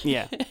 Yeah.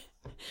 Yeah.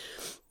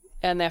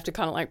 And they have to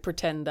kind of like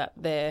pretend that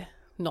they're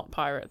not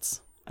pirates.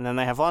 And then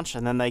they have lunch,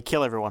 and then they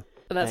kill everyone.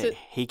 And that's it.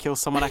 He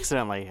kills someone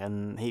accidentally,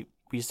 and he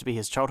used to be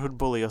his childhood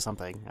bully or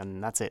something,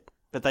 and that's it.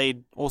 But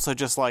they also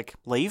just, like,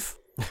 leave.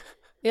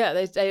 Yeah,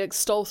 they like,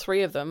 stole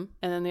 3 of them,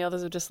 and then the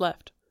others have just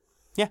left.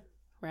 Yeah.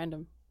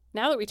 Random.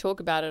 Now that we talk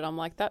about it, I'm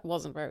like, that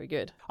wasn't very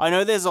good. I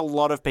know there's a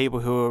lot of people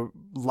who are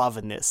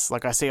loving this.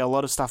 Like, I see a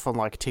lot of stuff on,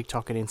 like,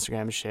 TikTok and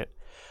Instagram and shit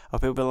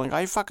of people being like,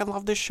 I fucking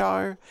love this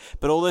show.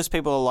 But all those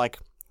people are, like,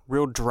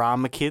 real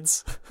drama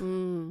kids,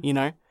 you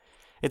know?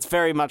 It's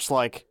very much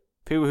like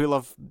people who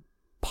love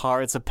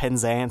Pirates of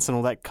Penzance and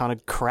all that kind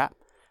of crap.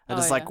 They're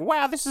just like,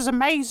 wow, this is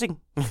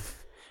amazing.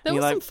 There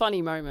were some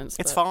funny moments.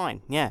 It's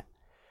fine, yeah.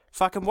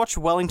 Fucking watch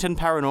Wellington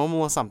Paranormal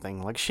or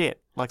something. Like,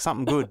 shit. Like,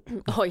 something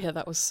good. Oh, yeah,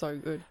 that was so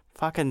good.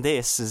 Fucking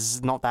this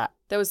is not that.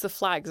 There was the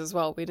flags as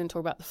well. We didn't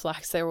talk about the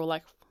flags. They were all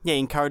like... Yeah, he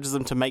encourages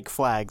them to make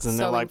flags. And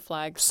they're like,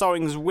 flags.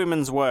 sewing's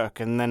women's work.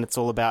 And then it's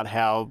all about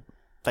how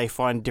they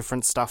find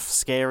different stuff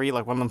scary.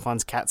 Like, one of them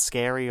finds cats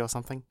scary or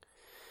something.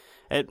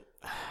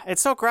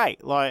 It's not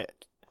great. Like...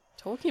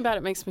 Talking about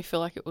it makes me feel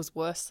like it was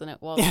worse than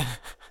it was.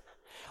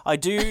 I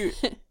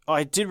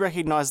did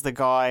recognise the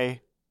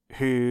guy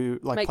who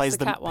like plays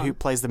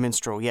the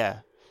minstrel,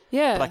 yeah.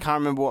 Yeah. But I can't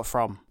remember what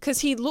from.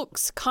 Because he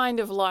looks kind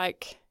of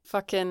like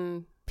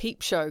fucking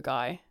Peep Show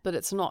guy, but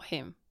it's not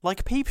him.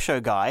 Like Peep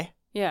Show guy?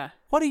 Yeah.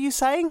 What are you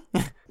saying?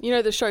 You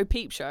know the show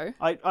Peep Show?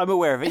 I'm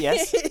aware of it,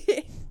 yes.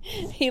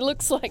 He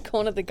looks like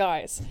one of the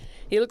guys.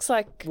 He looks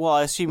like Well,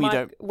 I assume Mike you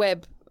don't...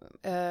 Webb.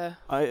 I What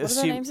are their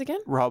assume names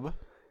again? Rob.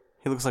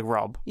 He looks like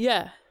Rob.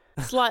 Yeah,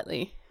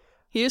 slightly.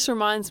 He just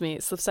reminds me.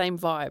 It's the same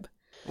vibe.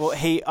 Well,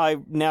 I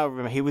now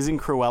remember he was in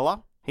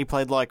Cruella. He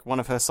played like one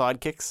of her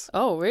sidekicks.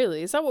 Oh,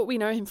 really? Is that what we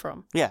know him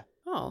from? Yeah.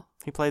 Oh.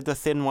 He played the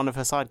thin one of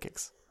her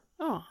sidekicks.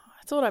 Oh,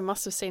 I thought I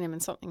must have seen him in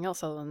something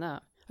else other than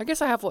that. I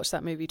guess I have watched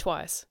that movie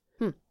twice.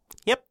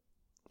 Yep.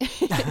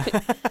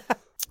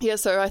 Yeah,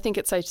 so I think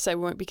it's safe to say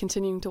we won't be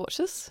continuing to watch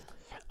this.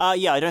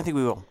 Yeah, I don't think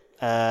we will.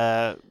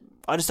 I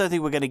just don't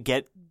think we're going to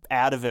get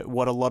out of it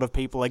what a lot of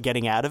people are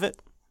getting out of it.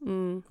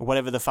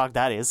 Whatever the fuck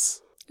that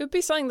is. It would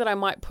be something that I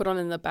might put on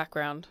in the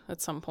background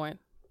at some point.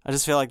 I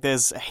just feel like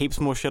there's heaps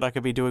more shit I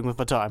could be doing with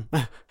my time.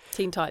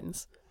 Teen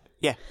Titans.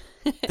 Yeah.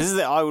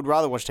 I would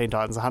rather watch Teen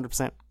Titans,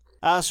 100%.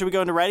 Should we go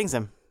into ratings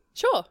then?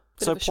 Sure.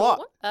 Bit So of a short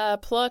plot. one.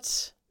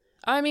 Plot.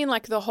 I mean,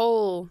 like the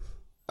whole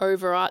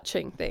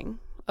overarching thing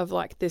of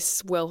like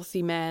this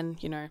wealthy man,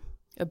 you know,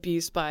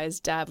 abused by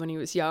his dad when he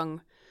was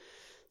young,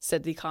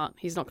 said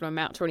he's not going to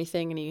amount to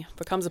anything, and he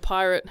becomes a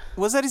pirate.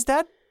 Was that his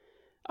dad?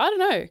 I don't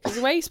know, because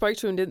the way he spoke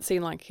to him didn't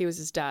seem like he was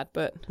his dad,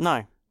 but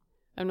No.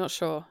 I'm not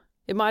sure.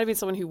 It might have been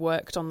someone who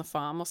worked on the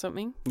farm or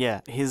something.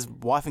 Yeah, his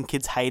wife and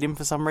kids hate him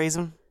for some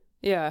reason.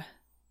 Yeah.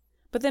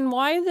 But then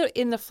why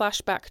in the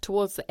flashback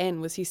towards the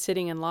end was he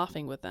sitting and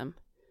laughing with them?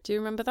 Do you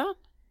remember that?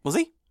 Was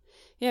he?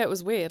 Yeah, it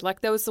was weird.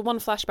 Like, there was the one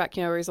flashback,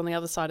 you know, where he's on the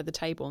other side of the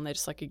table and they're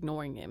just, like,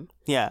 ignoring him.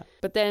 Yeah.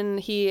 But then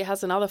he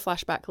has another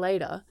flashback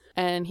later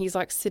and he's,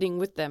 like, sitting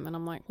with them. And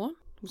I'm like, what?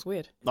 It was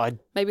weird.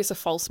 Maybe it's a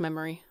false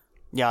memory.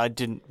 Yeah, I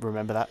didn't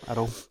remember that at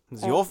all. It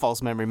was your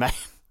false memory, mate.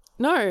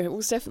 No, it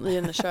was definitely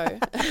in the show.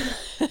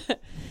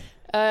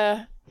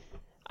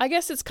 I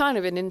guess it's kind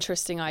of an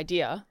interesting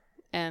idea.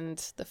 And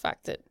the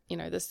fact that, you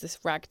know, there's this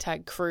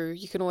ragtag crew,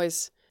 you can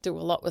always do a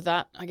lot with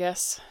that, I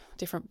guess.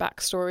 Different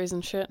backstories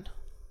and shit.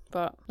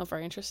 But not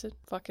very interested.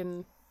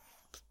 Fucking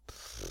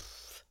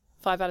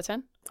 5 out of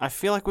 10. I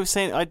feel like we've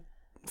seen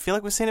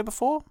it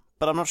before,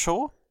 but I'm not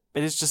sure.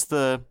 It is just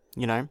the,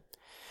 you know,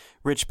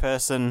 rich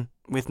person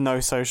with no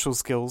social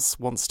skills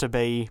wants to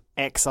be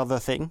X other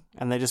thing,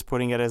 and they're just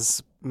putting it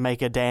as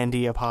make a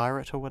dandy a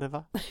pirate or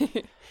whatever.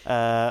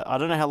 I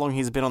don't know how long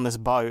he's been on this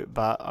boat,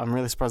 but I'm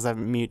really surprised they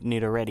haven't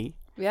mutinied already.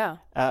 Yeah.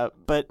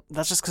 But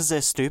that's just because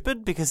they're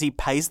stupid, because he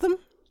pays them.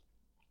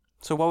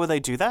 So why would they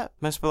do that?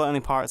 Most people are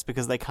only pirates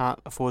because they can't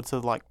afford to,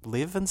 like,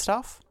 live and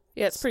stuff.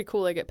 Yeah, it's pretty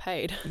cool they get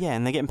paid. Yeah,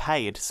 and they're getting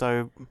paid,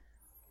 so...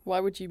 Why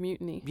would you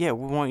mutiny? Yeah,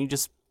 why don't you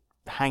just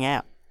hang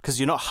out? Because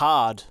you're not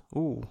hard.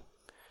 Ooh.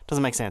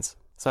 Doesn't make sense.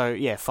 So,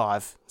 yeah,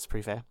 5. It's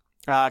pretty fair.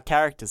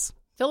 Characters.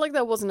 I feel like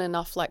there wasn't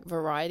enough, like,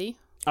 variety.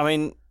 I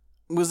mean,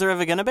 was there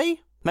ever going to be?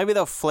 Maybe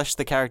they'll flesh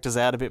the characters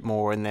out a bit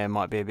more and there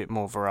might be a bit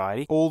more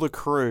variety. All the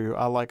crew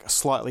are like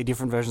slightly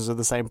different versions of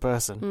the same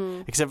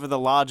person, except for the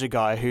larger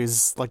guy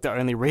who's like the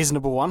only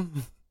reasonable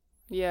one.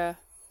 Yeah.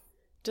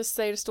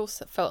 They just all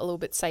felt a little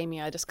bit samey,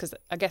 I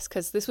guess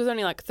because this was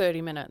only like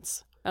 30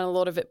 minutes and a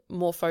lot of it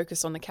more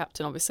focused on the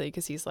captain, obviously,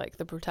 because he's like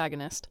the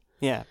protagonist.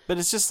 Yeah, but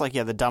it's just like,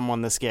 the dumb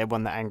one, the scared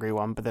one, the angry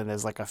one, but then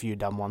there's like a few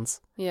dumb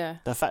ones. Yeah.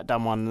 The fat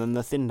dumb one and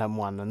the thin dumb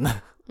one. And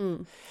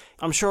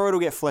I'm sure it'll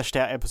get fleshed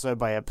out episode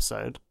by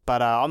episode,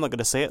 but I'm not going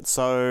to see it,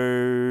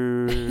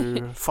 so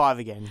 5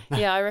 again.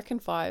 Yeah, I reckon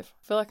 5.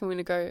 I feel like I'm going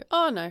to go,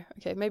 oh no,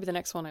 okay, maybe the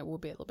next one it will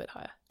be a little bit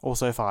higher.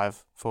 Also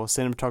 5 for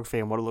cinematography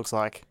and what it looks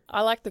like.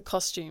 I like the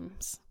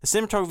costumes. The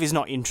cinematography is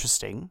not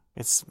interesting.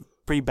 It's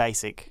pretty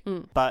basic,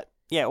 but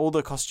yeah, all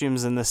the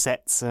costumes and the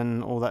sets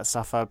and all that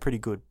stuff are pretty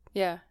good.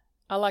 Yeah.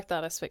 I like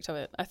that aspect of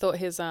it. I thought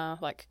his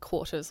like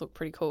quarters looked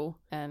pretty cool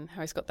and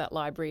how he's got that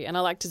library. And I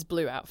liked his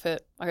blue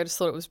outfit. I just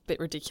thought it was a bit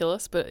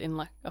ridiculous, but in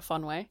like a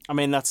fun way. I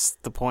mean, that's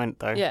the point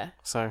though. Yeah.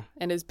 So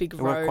and his big it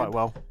robe. worked quite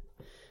well.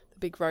 The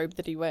big robe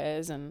that he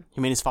wears and...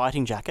 You mean his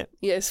fighting jacket?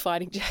 Yeah, his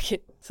fighting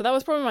jacket. So that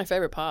was probably my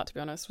favourite part, to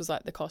be honest, was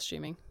like the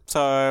costuming.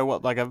 So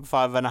what, like a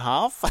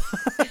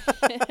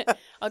 5.5?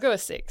 I'll go a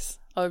 6.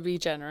 I would be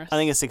generous. I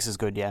think a 6 is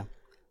good, yeah.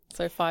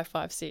 So 5,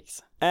 5,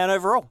 6. And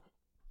overall?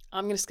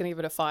 I'm just going to give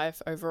it a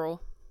 5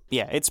 overall.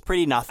 Yeah, it's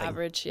pretty nothing.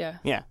 Average, yeah.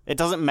 Yeah, it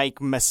doesn't make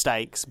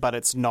mistakes, but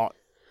it's not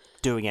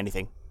doing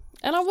anything.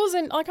 And I was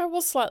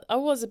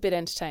a bit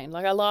entertained.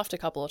 Like, I laughed a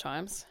couple of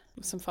times.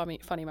 Some funny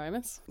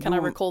moments. Can I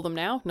recall them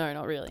now? No,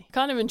 not really.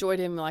 Kind of enjoyed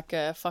him, like,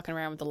 fucking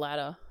around with the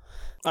ladder.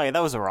 Oh, yeah,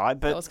 that was alright,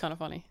 but... That was kind of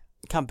funny.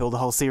 You can't build a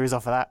whole series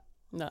off of that.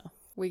 No.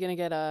 We're going to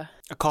get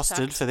accosted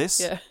attacked. for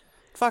this? Yeah.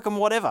 Fuck 'em,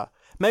 whatever.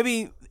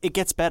 Maybe it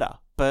gets better,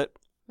 but...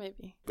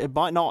 Maybe. It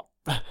might not.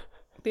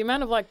 The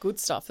amount of, like, good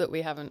stuff that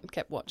we haven't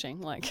kept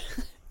watching, like...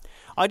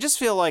 I just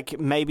feel like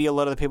maybe a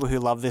lot of the people who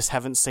love this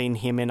haven't seen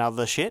him in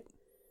other shit.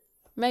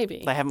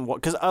 Maybe. They haven't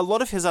watched... Because a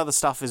lot of his other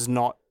stuff is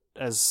not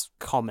as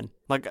common.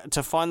 Like,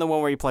 to find the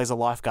one where he plays a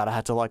lifeguard, I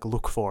had to, like,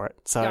 look for it.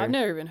 So yeah, I've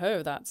never even heard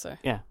of that, so...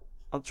 Yeah.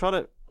 I'll try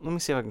to... Let me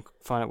see if I can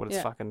find out what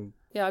it's fucking...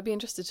 Yeah, I'd be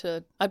interested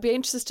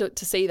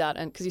to see that,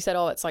 and because you said,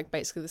 oh, it's, like,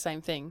 basically the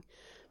same thing.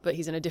 but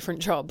he's in a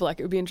different job. Like,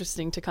 it would be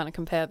interesting to kind of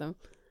compare them.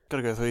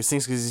 Gotta go through these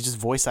things because he's just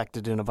voice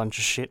acted in a bunch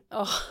of shit.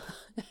 Oh,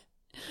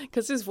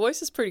 because his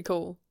voice is pretty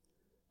cool.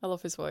 I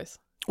love his voice.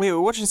 We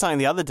were watching something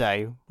the other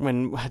day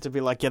when we had to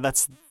be like, yeah,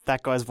 that's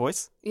that guy's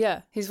voice.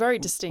 Yeah, he's very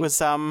distinct.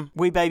 Was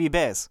We Baby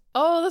Bears.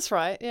 Oh, that's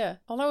right, yeah.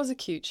 Oh, that was a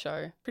cute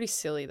show. Pretty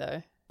silly,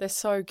 though. They're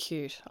so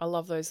cute. I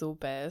love those little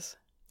bears.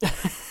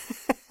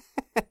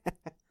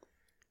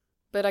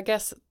 But I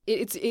guess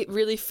it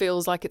really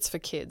feels like it's for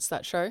kids,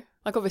 that show.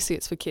 Like, obviously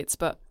it's for kids,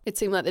 but it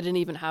seemed like they didn't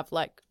even have,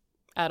 like,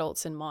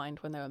 adults in mind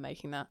when they were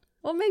making that.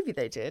 Or maybe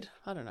they did.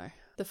 I don't know.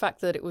 The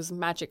fact that it was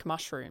magic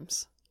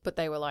mushrooms, but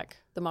they were like,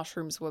 the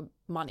mushrooms were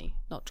money,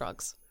 not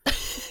drugs.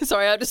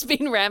 Sorry, I've just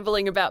been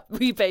rambling about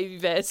We Baby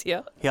Bears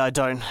here. Yeah, I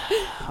don't know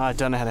how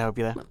to help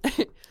you there.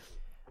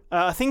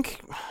 I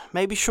think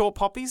maybe Short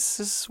Poppies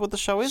is what the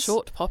show is.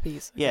 Short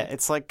Poppies. Yeah,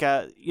 it's like,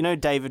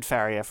 David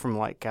Farrier from,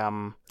 like,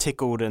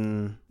 Tickled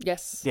and...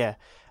 Yes. Yeah.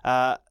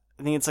 I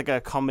think it's like a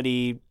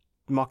comedy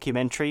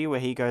mockumentary where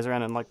he goes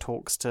around and, like,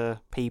 talks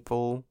to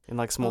people in,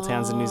 like, small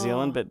towns in New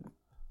Zealand, but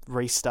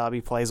Rhys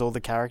Darby plays all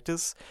the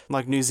characters.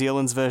 Like, New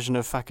Zealand's version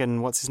of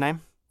fucking, what's his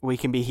name? We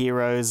Can Be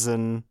Heroes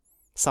and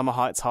Summer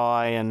Heights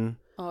High and...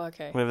 Oh,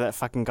 okay. Whatever that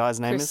fucking guy's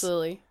name is. Chris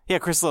Lilly. Yeah,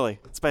 Chris Lilly.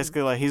 It's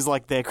basically like, he's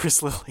like their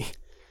Chris Lilly.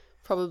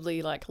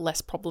 Probably, like, less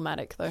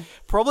problematic, though.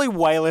 Probably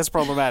way less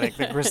problematic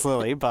than Chris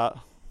Lilly, but...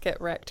 Get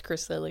wrecked,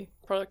 Chris Lilly.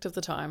 Product of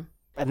the time.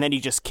 And then he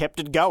just kept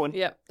it going.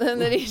 Yep. And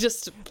then he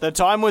just... The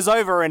time was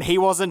over and he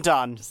wasn't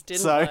done. Just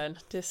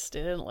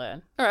didn't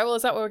learn. All right, well,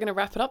 is that where we're going to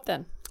wrap it up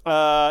then?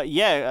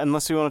 Yeah,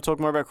 unless we want to talk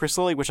more about Chris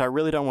Lilly, which I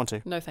really don't want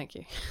to. No, thank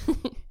you.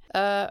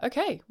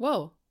 Okay,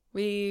 well,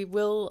 we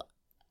will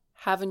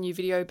have a new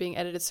video being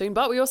edited soon,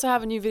 but we also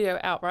have a new video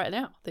out right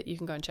now that you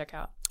can go and check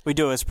out. We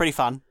do. It's pretty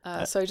fun.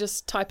 So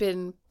just type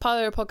in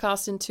Pile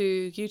Podcast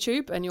into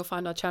YouTube and you'll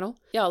find our channel.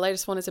 Yeah, our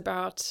latest one is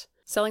about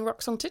selling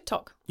rocks on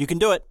TikTok. You can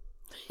do it.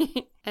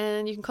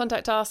 And you can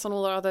contact us on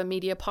all our other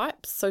media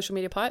pipes, social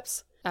media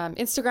pipes.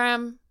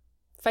 Instagram,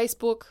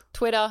 Facebook,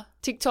 Twitter,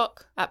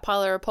 TikTok at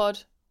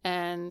PileAirPod.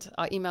 And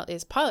our email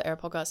is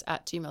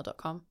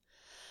pileairpodcast@gmail.com.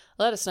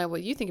 Let us know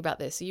what you think about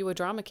this. Are you a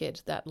drama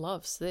kid that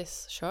loves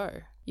this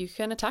show? You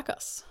can attack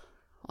us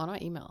on our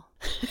email.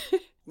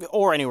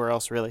 Or anywhere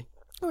else, really.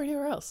 Or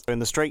anywhere else. In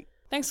the street.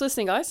 Thanks for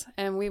listening, guys,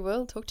 and we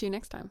will talk to you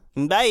next time.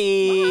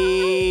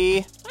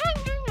 Bye.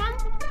 Bye.